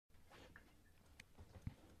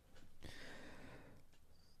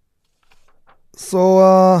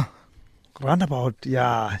So, round about,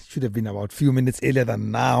 should have been about a few minutes earlier than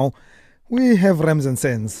now. We have Rams and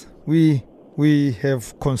Cents. We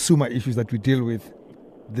have consumer issues that we deal with.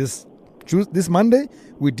 This Monday,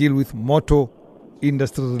 we deal with motor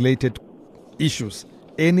industry-related issues.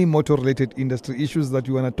 Any motor-related industry issues that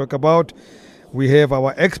you want to talk about, we have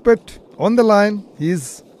our expert on the line.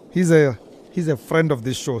 He's a friend of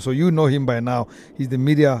this show, so you know him by now. He's the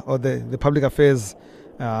media or the public affairs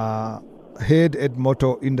head at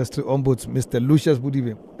Motor Industry Ombuds, Mr. Lucious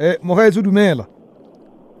Bodibe. Mogaetso dumela.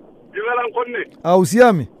 Dumela nkgonne. A o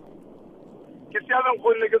siame? Ke siame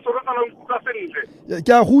nkgonne ke sorokala nkuka sentle. Ke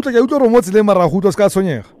a gutla ke utlwa re mo tseleng mara gutla ska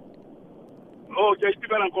tshonyega. Oh, ke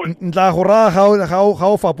dumela nkgonne. Ntla go ra ga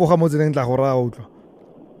o fapoga mo tseleng ntla go ra utlwa.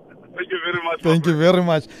 Thank you very much. Thank you very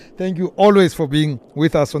much. Thank you always for being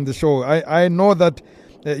with us on the show. I know that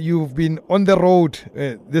you've been on the road,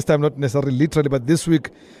 this time not necessarily literally, but this week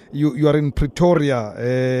you are in Pretoria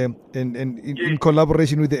in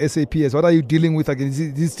collaboration with the SAPS. What are you dealing with again? Is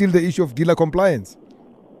it still the issue of dealer compliance?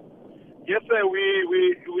 Yes, sir. We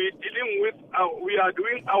dealing with we are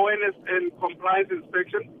doing awareness and compliance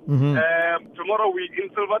inspection. Mm-hmm. Tomorrow we in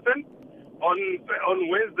Silverton. On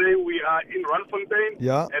Wednesday we are in Randfontein.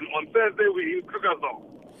 Yeah. And on Thursday we in Krugersdorp.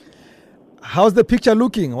 How's the picture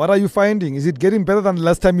looking? What are you finding? Is it getting better than the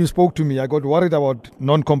last time you spoke to me? I got worried about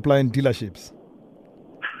non-compliant dealerships.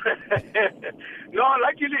 No,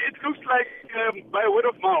 luckily it looks like by word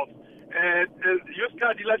of mouth. Used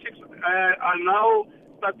car dealerships are now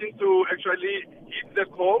starting to actually hit the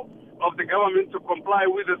call of the government to comply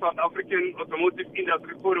with the South African Automotive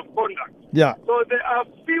Industry Code of Conduct. Yeah. So there are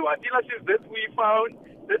fewer dealerships that we found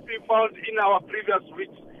in our previous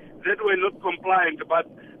weeks that were not compliant. But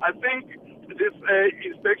I think this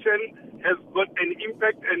inspection has got an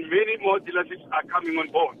impact, and many more dealerships are coming on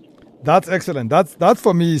board. That's excellent. That's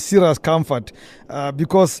for me serious comfort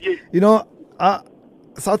because yes.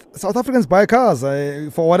 South Africans buy cars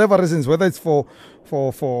for whatever reasons, whether it's for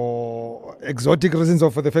exotic reasons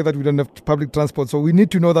or for the fact that we don't have public transport. So we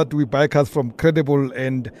need to know that we buy cars from credible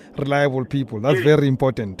and reliable people. That's very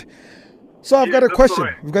important. So I've got a question.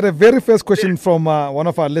 Correct. We've got a very first question from one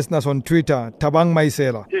of our listeners on Twitter, Tabang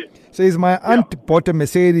Maisela. Says, my aunt bought a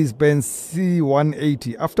Mercedes-Benz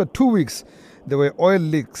C180. After 2 weeks, there were oil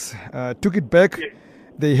leaks. Took it back.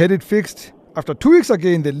 They had it fixed. After 2 weeks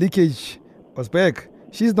again, the leakage was back.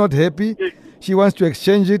 She's not happy. She wants to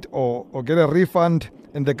exchange it or get a refund,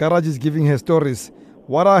 and the garage is giving her stories.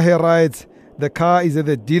 What are her rights? The car is at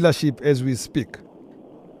the dealership as we speak.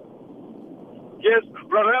 Yes,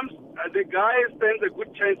 Brahms, the guy stands a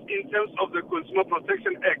good chance in terms of the Consumer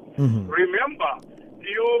Protection Act. Mm-hmm. Remember,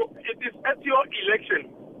 it is at your election.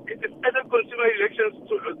 It is at the consumer elections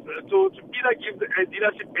to either give the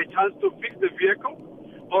dealership a chance to fix the vehicle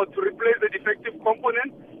or to replace the defective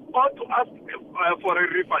component or to ask for a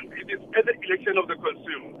refund. It is at the election of the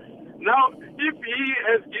consumer. Now, if he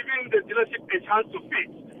has given the dealership a chance to fix,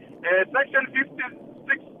 Section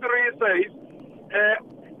 56.3 says,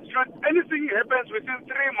 should anything happens within 3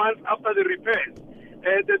 months after the repairs,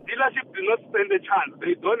 the dealership do not stand a chance.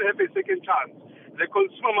 They don't have a second chance. The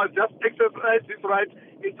consumer must just exercise his right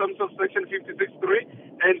in terms of Section 56.3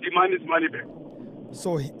 and demand his money back.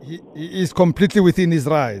 So he is completely within his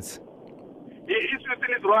rights. He is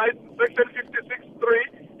within his rights. Section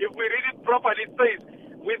 56.3, if we read it properly, it says,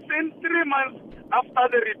 within 3 months after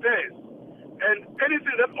the repairs, and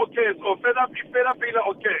anything that occurs or further failure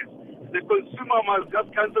occurs, the consumer must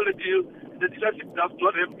just cancel the deal. The dealership does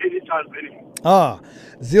not have any chance anymore.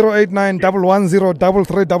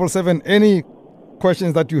 089-110-3377. Any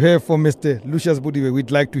questions that you have for Mr. Lucious Bodibe,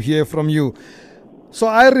 we'd like to hear from you. So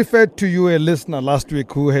I referred to you, a listener last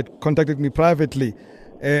week who had contacted me privately,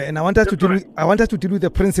 and I want us to deal with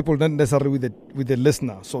the principle, not necessarily with the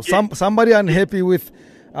listener. So somebody unhappy with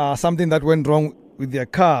something that went wrong with their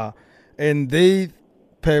car, and they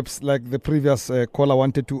perhaps, like the previous caller,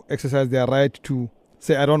 wanted to exercise their right to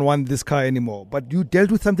say, I don't want this car anymore. But you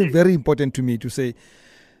dealt with something very important to me, to say,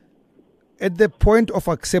 at the point of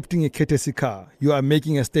accepting a courtesy car, you are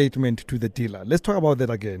making a statement to the dealer. Let's talk about that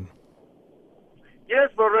again. Yes,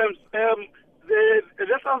 Rams. Let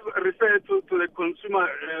us refer to the consumer,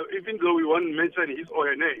 even though we won't mention his or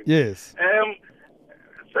her name. Yes.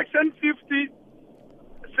 Section 56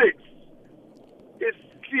 is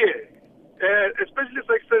clear, especially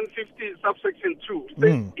Section 50, subsection 2.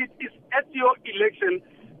 It is at your election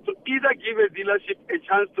to either give a dealership a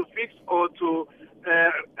chance to fix or to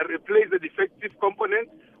replace the defective component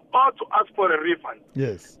or to ask for a refund.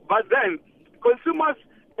 Yes. But then consumers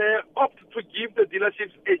opt to give the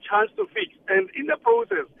dealerships a chance to fix, and in the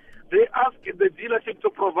process, they ask the dealership to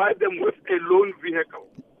provide them with a loan vehicle.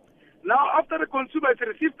 Now, after the consumer has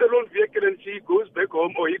received the loan vehicle and she goes back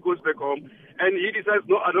home or he goes back home and he decides,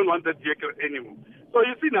 no, I don't want that vehicle anymore. So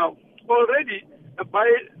you see now, already by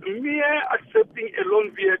mere accepting a loan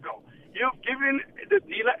vehicle, you've given the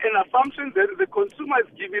dealer an assumption that the consumer is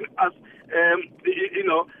giving us,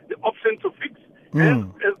 the option to fix.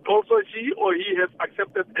 And also she or he has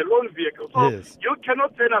accepted a loan vehicle. So you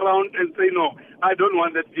cannot turn around and say, no, I don't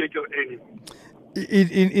want that vehicle anymore.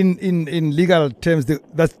 In legal terms,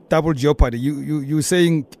 that's double jeopardy. You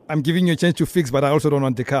saying, I'm giving you a chance to fix, but I also don't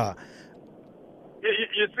want the car.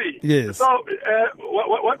 You see? Yes. So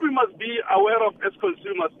what we must be aware of as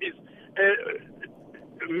consumers is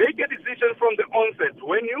make a decision from the onset.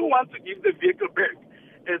 When you want to give the vehicle back,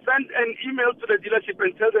 send an email to the dealership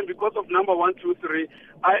and tell them because of number 1, 2, 3,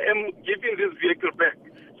 I am giving this vehicle back.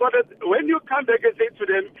 So that when you come back and say to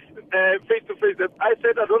them face to face that I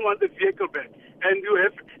said I don't want the vehicle back, and you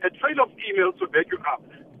have a trail of emails to back you up.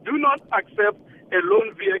 Do not accept a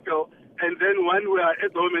loan vehicle and then when we are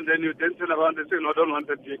at home and then you then turn around and say, no, I don't want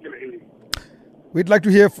that vehicle anymore. We'd like to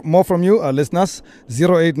hear more from you, our listeners.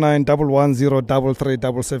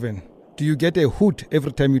 089-110-3377. Do you get a hoot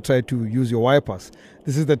every time you try to use your wipers?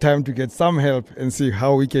 This is the time to get some help and see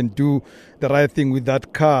how we can do the right thing with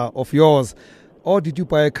that car of yours. Or did you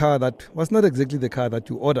buy a car that was not exactly the car that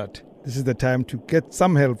you ordered? This is the time to get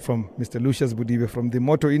some help from Mr. Lucious Bodibe from the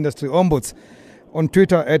Motor Industry Ombuds. On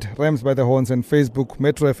Twitter at Rams by the Horns and Facebook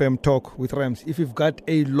Metro FM Talk with Rams. If you've got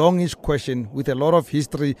a longish question with a lot of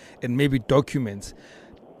history and maybe documents,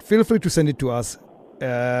 feel free to send it to us.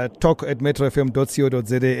 Talk at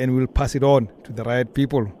metrofm.co.za and we'll pass it on to the right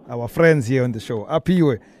people, our friends here on the show.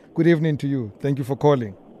 Apiwe, good evening to you. Thank you for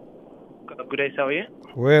calling. Good day, how are you?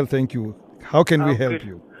 Well, thank you. How can we help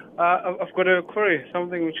you? I've got a query,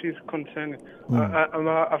 something which is concerning.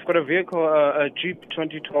 I've got a vehicle, a Jeep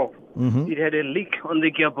 2012. It had a leak on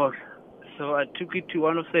the gearbox. So I took it to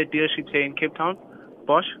one of the dealerships here in Cape Town,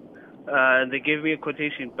 Bosch. They gave me a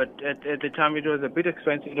quotation, but at the time it was a bit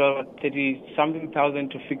expensive. It was 30-something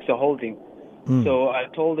thousand to fix the whole thing. So I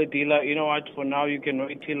told the dealer, you know what, for now you can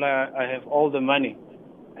wait till I have all the money,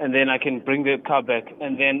 and then I can bring the car back.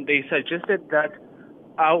 And then they suggested that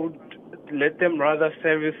I would let them rather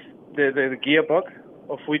service the gearbox,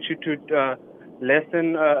 of which it would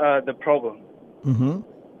lessen the problem.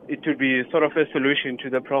 It would be sort of a solution to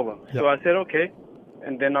the problem. Yep. So I said, okay.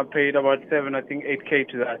 And then I paid about 8K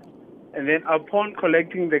to that. And then upon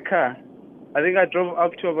collecting the car, I think I drove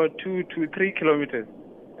up to about 2 to 3 kilometers.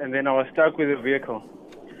 And then I was stuck with the vehicle.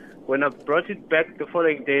 When I brought it back the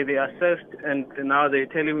following day, they assessed, and now they're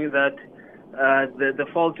telling me that the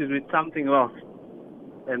fault is with something else.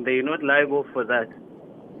 And they're not liable for that.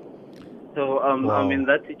 So I'm in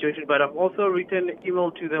that situation. But I've also written an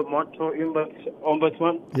email to the Motor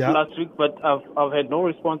Ombudsman last week, but I've had no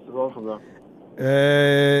response at all from them.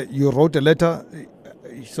 You wrote a letter.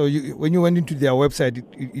 So when you went into their website,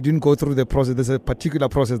 you didn't go through the process. There's a particular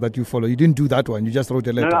process that you follow. You didn't do that one. You just wrote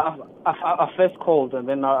a letter. No, I first called and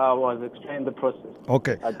then I was explaining the process.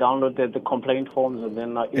 Okay. I downloaded the complaint forms and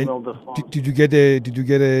then I emailed the forms. Did you get a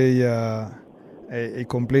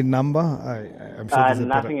complaint number? I'm sure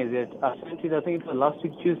nothing is yet. I sent it. I think it was last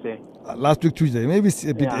week Tuesday. Last week Tuesday. Maybe it's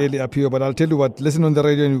a bit early up here, but I'll tell you what. Listen on the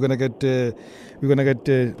radio, and we're gonna get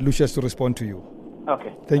Lucious to respond to you.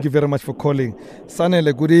 Okay. Thank you very much for calling.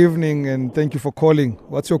 Sanele, good evening, and thank you for calling.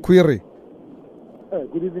 What's your query?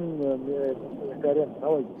 Good evening, Mr. Karen.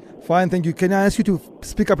 How are you? Fine, thank you. Can I ask you to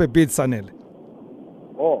speak up a bit, Sanele?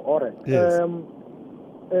 Oh, all right. Yes.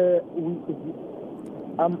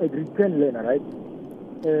 I'm a grade 10 learner, right?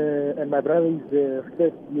 And my brother is a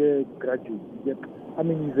first year graduate. He's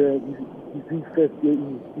in first year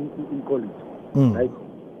in college, right?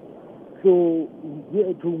 So here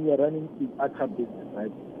at home we are running a business,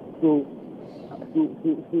 right? So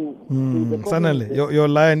Sanele, your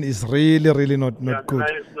line is really not good.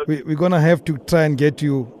 We're gonna have to try and get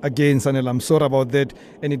you again, Sanele. I'm sorry about that,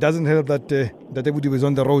 and it doesn't help that everybody was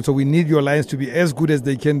on the road. So we need your lines to be as good as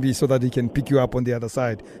they can be, so that he can pick you up on the other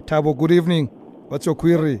side. Tabo, good evening. What's your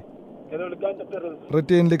query? Hello,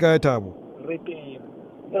 Retain Likaya Tabo.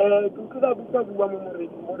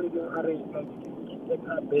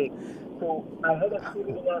 So I had a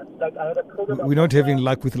feeling that I had a problem. We're not having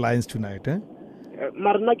luck with lines tonight, eh?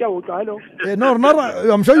 No, I'm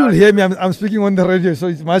sure you'll hear me. I'm speaking on the radio, so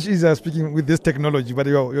it's much easier speaking with this technology, but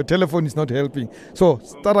your telephone is not helping. So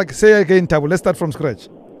say again, Tabo. Let's start from scratch.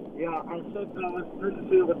 Yeah, I said I was trying to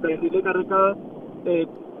say what the Legareka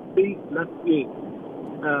last year,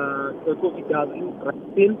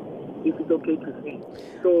 COVID-19, if it's okay to say.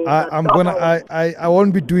 So I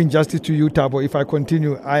won't be doing justice to you, Tabo, if I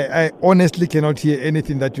continue. I honestly cannot hear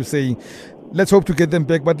anything that you're saying. Let's hope to get them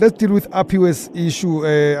back. But let's deal with Apiwe's issue.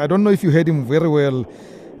 I don't know if you heard him very well.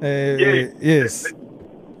 Yes.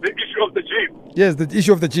 The issue of the Jeep. Yes, the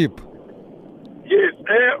issue of the Jeep. Yes.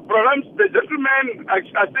 Perhaps the gentleman, I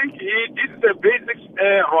think he did the basics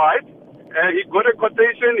right. He got a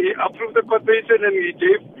quotation, he approved the quotation, and he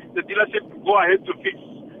gave the dealership go ahead to fix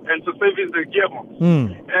and to service the gearbox.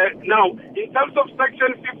 Now, in terms of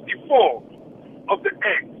Section 54 of the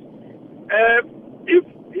Act, if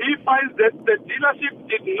he finds that the dealership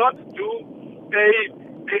did not do a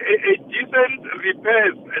decent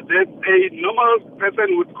repairs that a normal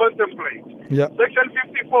person would contemplate, Section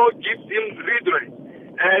 54 gives him redress.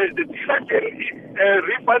 The dealer can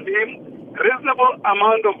refund him reasonable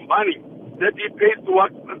amount of money that he pays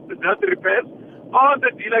towards that repairs, or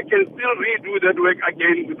the dealer can still redo that work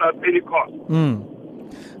again without any cost.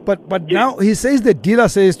 But now he says the dealer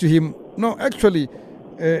says to him, no, actually,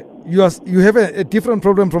 you have a different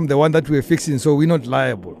problem from the one that we're fixing, so we're not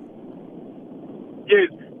liable. Yes.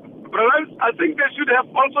 Perhaps I think they should have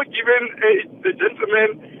also given the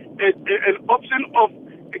gentleman an option of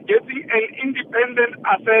getting an independent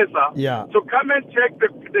assessor to come and check the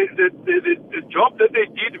job that they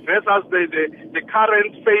did versus the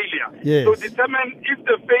current failure. To determine if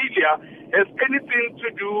the failure has anything to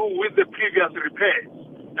do with the previous repairs.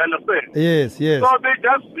 Understand? Yes. So they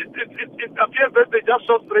just it appears that they just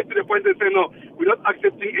shot straight to the point and say, no, we're not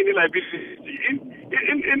accepting any liability. In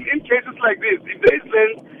cases like this, if there is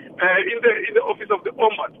land in the office of the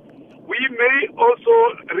Ombudsman, we may also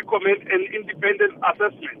recommend an independent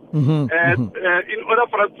assessment in order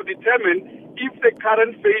for us to determine if the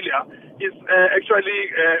current failure is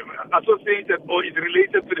actually associated or is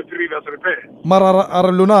related to the previous repair.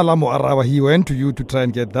 He went to you to try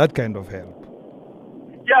and get that kind of help.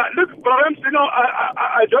 Yeah, look, perhaps,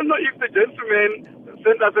 I don't know if the gentleman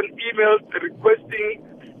sent us an email requesting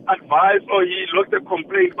advice or he logged a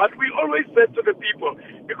complaint, but we always said to the people,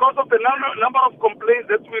 because of the number of complaints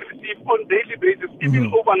that we receive on daily basis,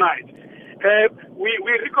 even overnight, we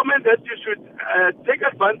recommend that you should take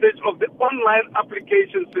advantage of the online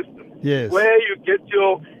application system, where you get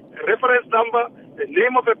your reference number, the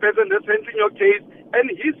name of a person that's handling your case, and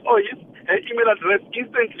his or his email address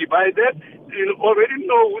instantly. By that, you already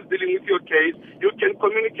know who's dealing with your case. You can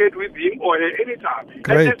communicate with him or her anytime. And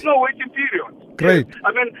there's no waiting period. Great.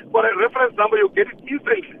 I mean, for a reference number, you get it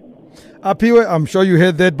instantly. Apiwe, I'm sure you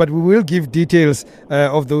heard that, but we will give details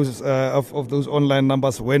of those online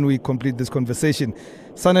numbers when we complete this conversation.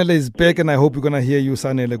 Sanele is back, and I hope we're going to hear you,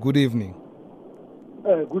 Sanele. Good evening.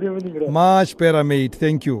 Good evening. Much better, mate.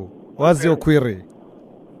 Thank you. What's your query?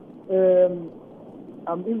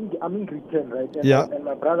 I'm in return, right? And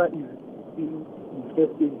my brother is in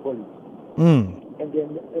first year in college. And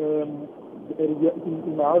then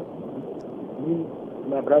in my house, me,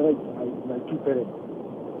 my brother, my two parents.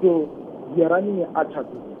 So we are running an archer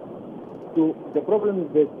business. So the problem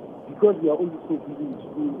is that because we are all so busy in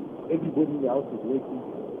school, everybody in the house is working.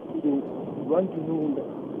 So we want to know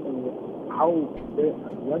how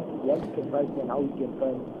one can find and how we can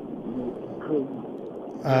find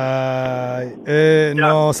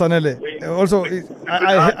no, Sanele. Also,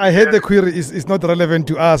 I heard the query is not relevant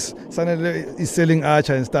to us. Sanele is selling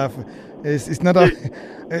archer and stuff. It's not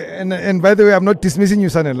and by the way, I'm not dismissing you,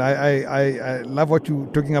 Sanele. I love what you're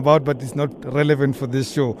talking about, but it's not relevant for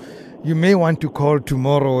this show. You may want to call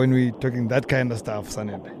tomorrow when we're talking that kind of stuff,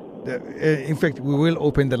 Sanele. In fact, we will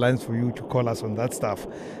open the lines for you to call us on that stuff.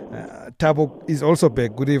 Tabo is also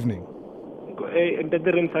back. Good evening.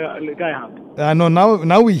 No,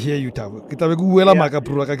 now we hear you, Tabo.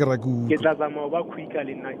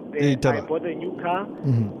 I bought a new car,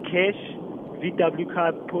 cash, VW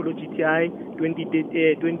car, Polo GTI,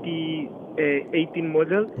 2018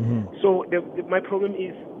 model. So my problem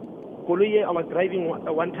is, I was driving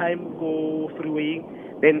one time, go freeway,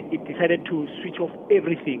 then it decided to switch off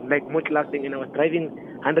everything, like much lasting, and I was driving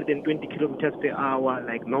 120 kilometers per hour,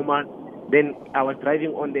 like normal. Then I was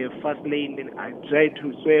driving on the fast lane, then I tried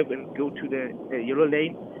to swerve and go to the yellow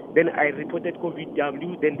lane. Then I reported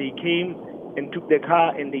VW, then they came and took the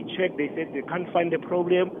car and they checked, they said they can't find the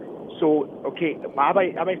problem. So, okay,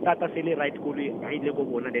 I started selling right,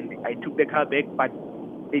 then I took the car back, but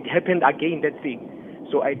it happened again, that thing.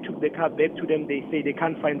 So I took the car back to them, they say they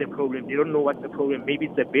can't find the problem. They don't know what's the problem. Maybe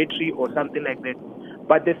it's the battery or something like that.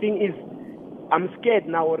 But the thing is, I'm scared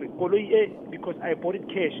now because I bought it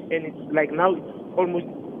cash and it's like now it's almost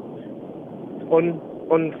on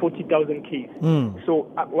 40,000 Ks. So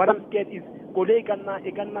what I'm scared is koloi e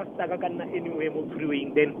kanna stuck anywhere mo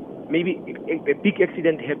freeway, then maybe a big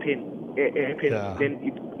accident happen. Yeah. Then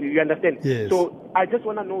you understand. Yes. So I just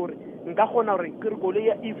want to know, nka kgona hore ke re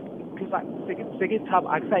koloi if se ke tshaba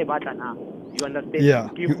a ke sa e batla na. You understand? Yeah.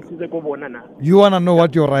 You want to know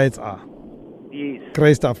what your rights are. Yes.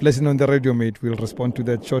 Great stuff. Listen on the radio, mate. We'll respond to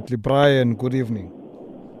that shortly. Brian, good evening.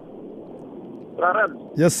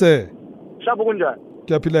 Yes, sir.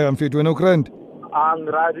 I'm fit. When grand.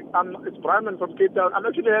 It's Brian from Cape Town. I'm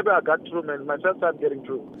actually happy I got through, man. My first time getting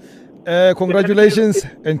through. Congratulations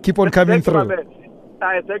and keep on coming through.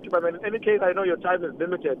 Thank you, my man. In any case, I know your time is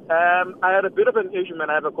limited. I had a bit of an issue, man.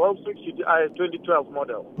 I have a Golf 6 GTI 2012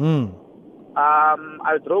 model.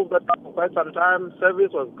 I drove that for quite some time.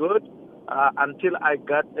 Service was good until I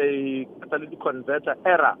got a catalytic converter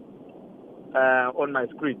error on my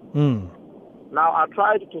screen. Now, I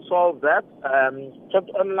tried to solve that. Checked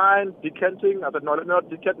online, decanting. I said, no, let me not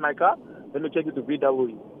decant my car. Let me take it to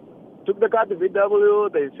VW. Took the car to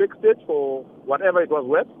VW. They fixed it for whatever it was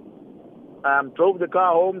worth. Drove the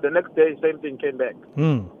car home. The next day, same thing came back.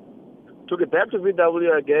 Took it back to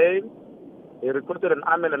VW again. They requested an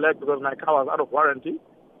arm and a leg because my car was out of warranty.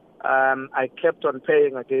 I kept on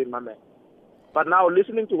paying again, my man. But now,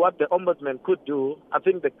 listening to what the ombudsman could do, I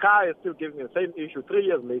think the car is still giving me the same issue 3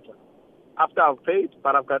 years later. After I've paid,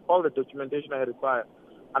 but I've got all the documentation I require.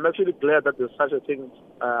 I'm actually glad that there's such a thing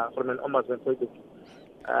from an ombudsman point of view.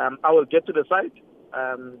 I will get to the site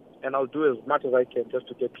and I'll do as much as I can just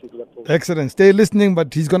to get through to that problem. Excellent. Stay listening,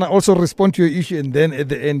 but he's going to also respond to your issue and then at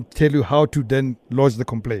the end tell you how to then lodge the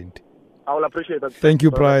complaint. I will appreciate that. Thank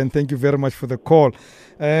you, Brian. Thank you very much for the call.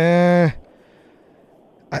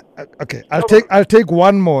 Okay, I'll take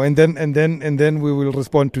one more and then we will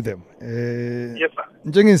respond to them. Yes, sir.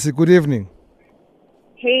 Njengisi, good evening.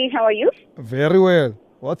 Hey, how are you? Very well.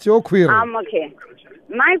 What's your query? Okay.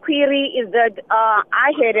 My query is that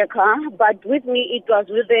I had a car, but with me it was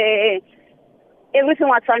with everything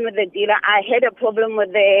was fine with the dealer. I had a problem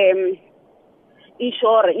with the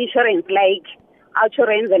insurance, like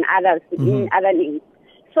insurance and others in other names.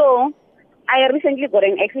 So I recently got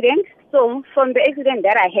an accident. So from the accident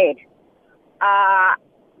that I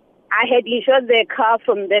had insured the car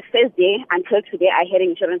from the first day until today. I had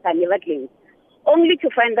insurance. I never claimed. Only to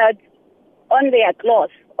find out on their clause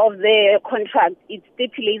of the contract, it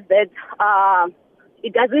stipulates that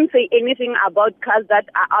it doesn't say anything about cars that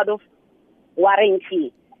are out of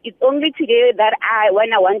warranty. It's only today that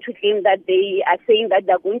when I want to claim, that they are saying that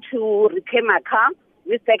they're going to repair my car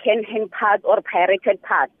with second-hand parts or pirated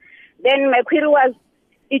parts. Then my query was,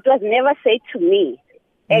 it was never said to me.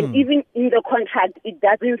 And even in the contract, it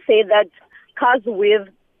doesn't say that cars with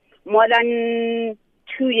more than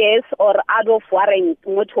 2 years or out of warranty,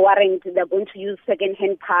 motor warranty, they're going to use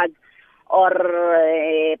second-hand parts or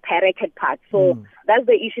pirated parts. So that's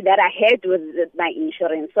the issue that I had with my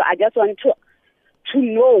insurance. So I just want to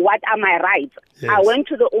know what are my rights. Yes. I went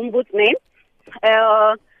to the ombudsman.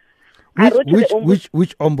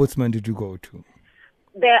 Which ombudsman did you go to?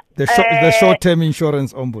 The short-term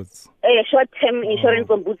insurance ombuds. Short-term insurance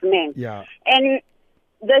ombudsman. Yeah. And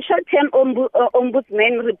the short-term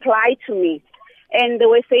ombudsman replied to me, and they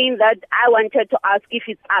were saying that I wanted to ask if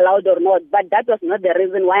it's allowed or not, but that was not the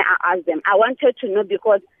reason why I asked them. I wanted to know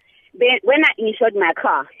because when I insured my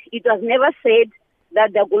car, it was never said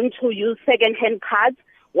that they're going to use second-hand parts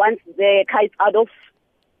once the car is out of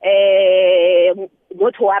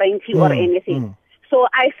motor warranty or anything. So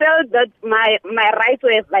I felt that my rights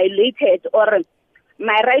were violated, or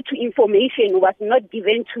my right to information was not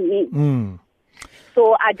given to me.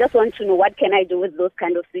 So I just want to know what can I do with those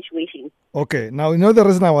kind of situations. Okay. Now, the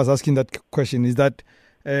reason I was asking that question is that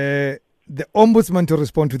the ombudsman to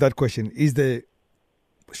respond to that question is the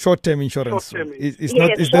short-term insurance. It's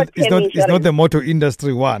not the motor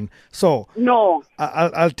industry one. So no,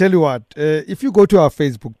 I'll tell you what. If you go to our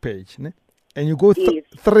Facebook page, and you go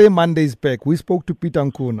 3 Mondays back, we spoke to Peter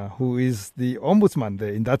Nkuna, who is the ombudsman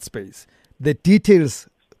there in that space. The details,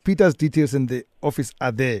 Peter's details in the office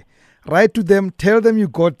are there. Write to them, tell them you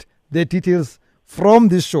got the details from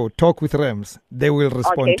this show, Talk with Rams. They will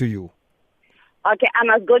respond to you. Okay, I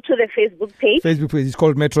must go to the Facebook page. Facebook page is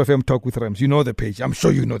called Metro FM Talk with Rams. You know the page. I'm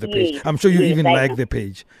sure you know the page. I'm sure you even like the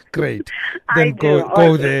page. Great. Then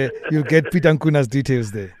go there. You'll get Peter Nkuna's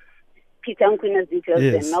details there. Peter Nkuna's details,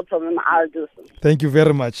 then no problem, I'll do so. Thank you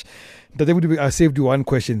very much. I saved you one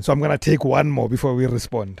question, so I'm going to take one more before we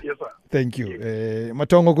respond. Yes, sir. Thank you.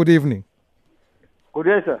 Matongo, good evening. Good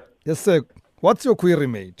day, sir. Yes, sir. What's your query,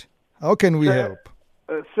 mate? How can we help?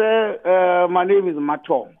 Sir, my name is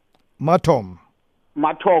Matongo.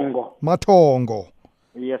 Matongo.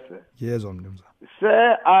 Yes, sir. Yes, Omnumza.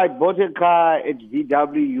 Sir, I bought a car at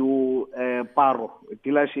VW Paro, a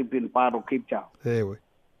dealership in Paro, Cape Town. Anyway.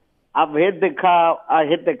 I had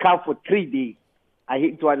the car for 3 days.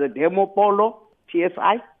 It was a demo Polo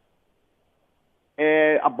TSI.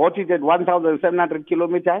 I bought it at 1,700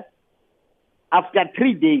 kilometers. After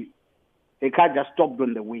 3 days, the car just stopped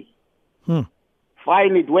on the way.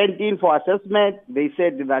 Fine, it went in for assessment. They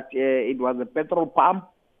said that it was a petrol pump.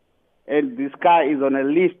 And this car is on a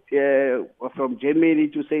list from Germany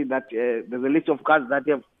to say that there's a list of cars that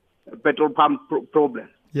have petrol pump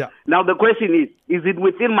problems. Yeah. Now the question is it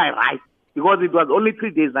within my right? Because it was only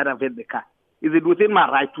 3 days that I've had the car. Is it within my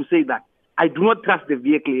right to say that I do not trust the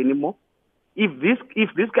vehicle anymore? If this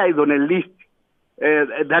car is on a list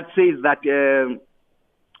that says that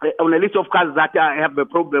on a list of cars that have a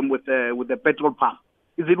problem with the petrol pump,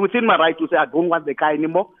 is it within my right to say I don't want the car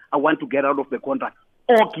anymore? I want to get out of the contract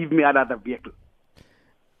or give me another vehicle?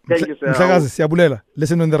 Thank you, sir. Siyabulela,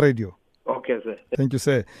 listen on the radio. Okay, sir. Thank you,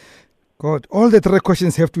 sir. God, all the 3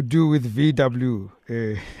 questions have to do with VW.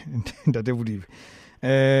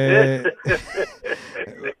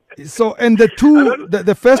 So, and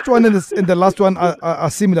the first one and the last one are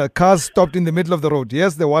similar. Cars stopped in the middle of the road.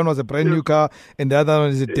 Yes, the one was a brand new car and the other one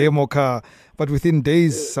is a demo car. But within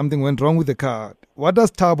days, something went wrong with the car. What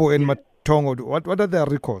does Thabo and Matongo do? What are their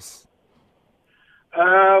recourse?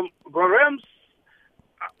 Gorams,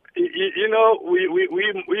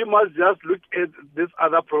 we must just look at these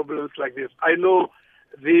other problems like this. I know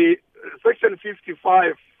the Section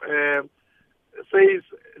 55 says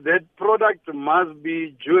that product must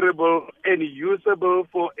be durable and usable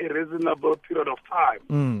for a reasonable period of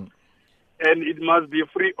time. And it must be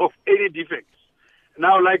free of any defects.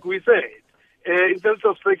 Now, like we said, in terms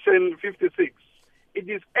of Section 56, it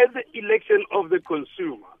is at the election of the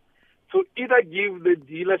consumer to either give the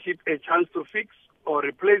dealership a chance to fix or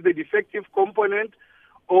replace the defective component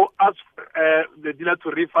or ask the dealer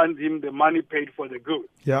to refund him the money paid for the good.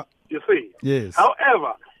 Yeah. You see? Yes.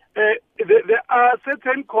 However, there are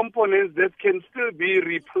certain components that can still be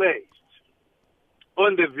replaced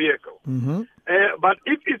on the vehicle. But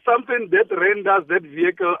if it's something that renders that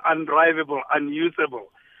vehicle undrivable,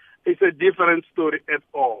 unusable, it's a different story at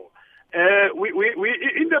all. We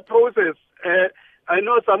in the process, I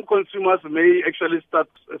know some consumers may actually start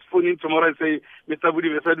phoning tomorrow and say, Mr.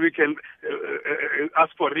 Bodibe said we can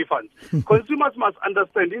ask for refunds. Consumers must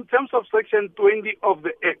understand, in terms of Section 20 of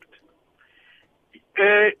the Act,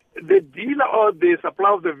 the dealer or the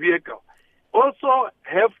supplier of the vehicle also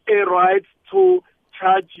have a right to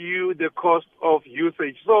charge you the cost of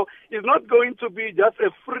usage. So it's not going to be just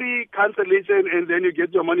a free cancellation and then you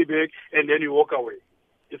get your money back and then you walk away.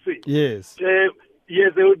 You see? Yes.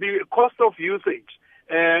 Yes, there will be a cost of usage.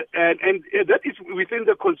 And that is within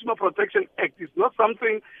the Consumer Protection Act. It's not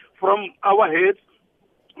something from our heads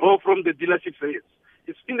or from the dealership's heads.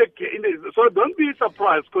 It's so don't be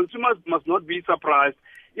surprised. Consumers must not be surprised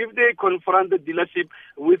if they confront the dealership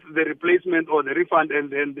with the replacement or the refund and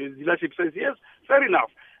then the dealership says, yes, fair enough.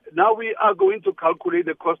 Now we are going to calculate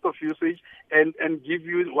the cost of usage and give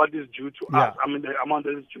you what is due to us. I mean, the amount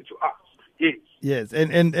that is due to us. Yes. Yes,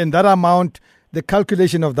 and that amount, the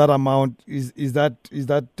calculation of that amount is that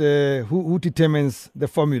who determines the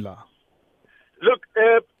formula? Look,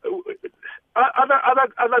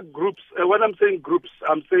 other groups. When I'm saying groups,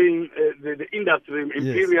 I'm saying the industry,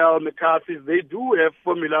 Imperial, McCarthy's. They do have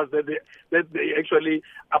formulas that they actually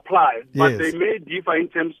apply, but they may differ in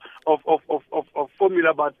terms of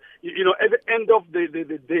formula. But at the end of the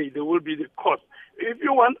day, there will be the cost. If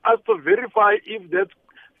you want us to verify if that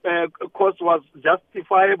cost was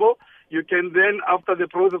justifiable, you can then, after the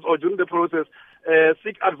process or during the process,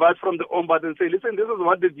 seek advice from the Ombudsman and say, listen, this is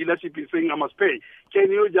what the dealership is saying I must pay. Can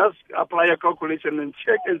you just apply a calculation and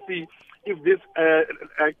check and see if this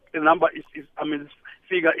number this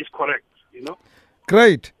figure is correct,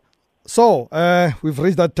 Great. So, we've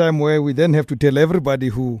reached that time where we then have to tell everybody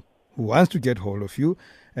who wants to get hold of you,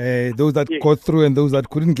 those that got through and those that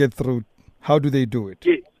couldn't get through, how do they do it?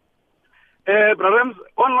 Yes. Brother's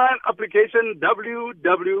online application,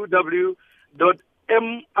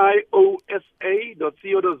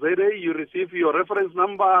 www.miosa.co.za. You receive your reference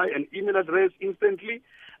number and email address instantly.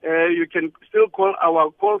 You can still call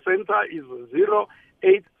our call center is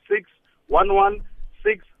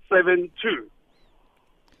 086116672.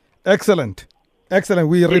 Excellent.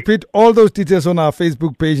 We repeat all those details on our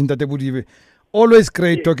Facebook page in Tate Bodibe. Always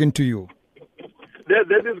great talking to you.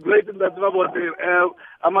 That is great.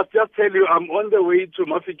 I must just tell you, I'm on the way to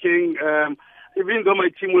Mafeking. even though my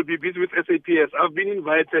team will be busy with SAPS, I've been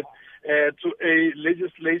invited to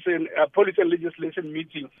a policy and legislation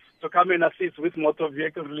meeting to come and assist with motor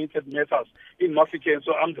vehicle related matters in Mafeking.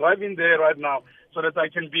 So I'm driving there right now so that I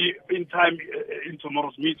can be in time in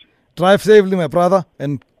tomorrow's meeting. Drive safely, my brother,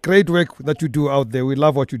 and great work that you do out there. We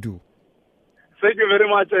love what you do. Thank you very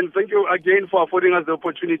much, and thank you again for affording us the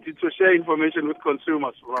opportunity to share information with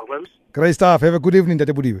consumers. Great stuff. Have a good evening, Tate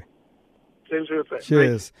Bodibe. Same to you, sir.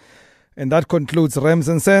 Cheers. And that concludes Rams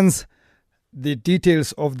and Sense. The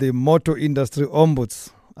details of the motor industry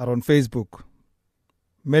ombuds are on Facebook.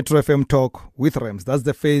 Metro FM Talk with Rams. That's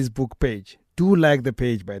the Facebook page. Do like the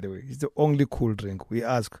page, by the way. It's the only cool drink we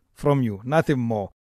ask from you. Nothing more.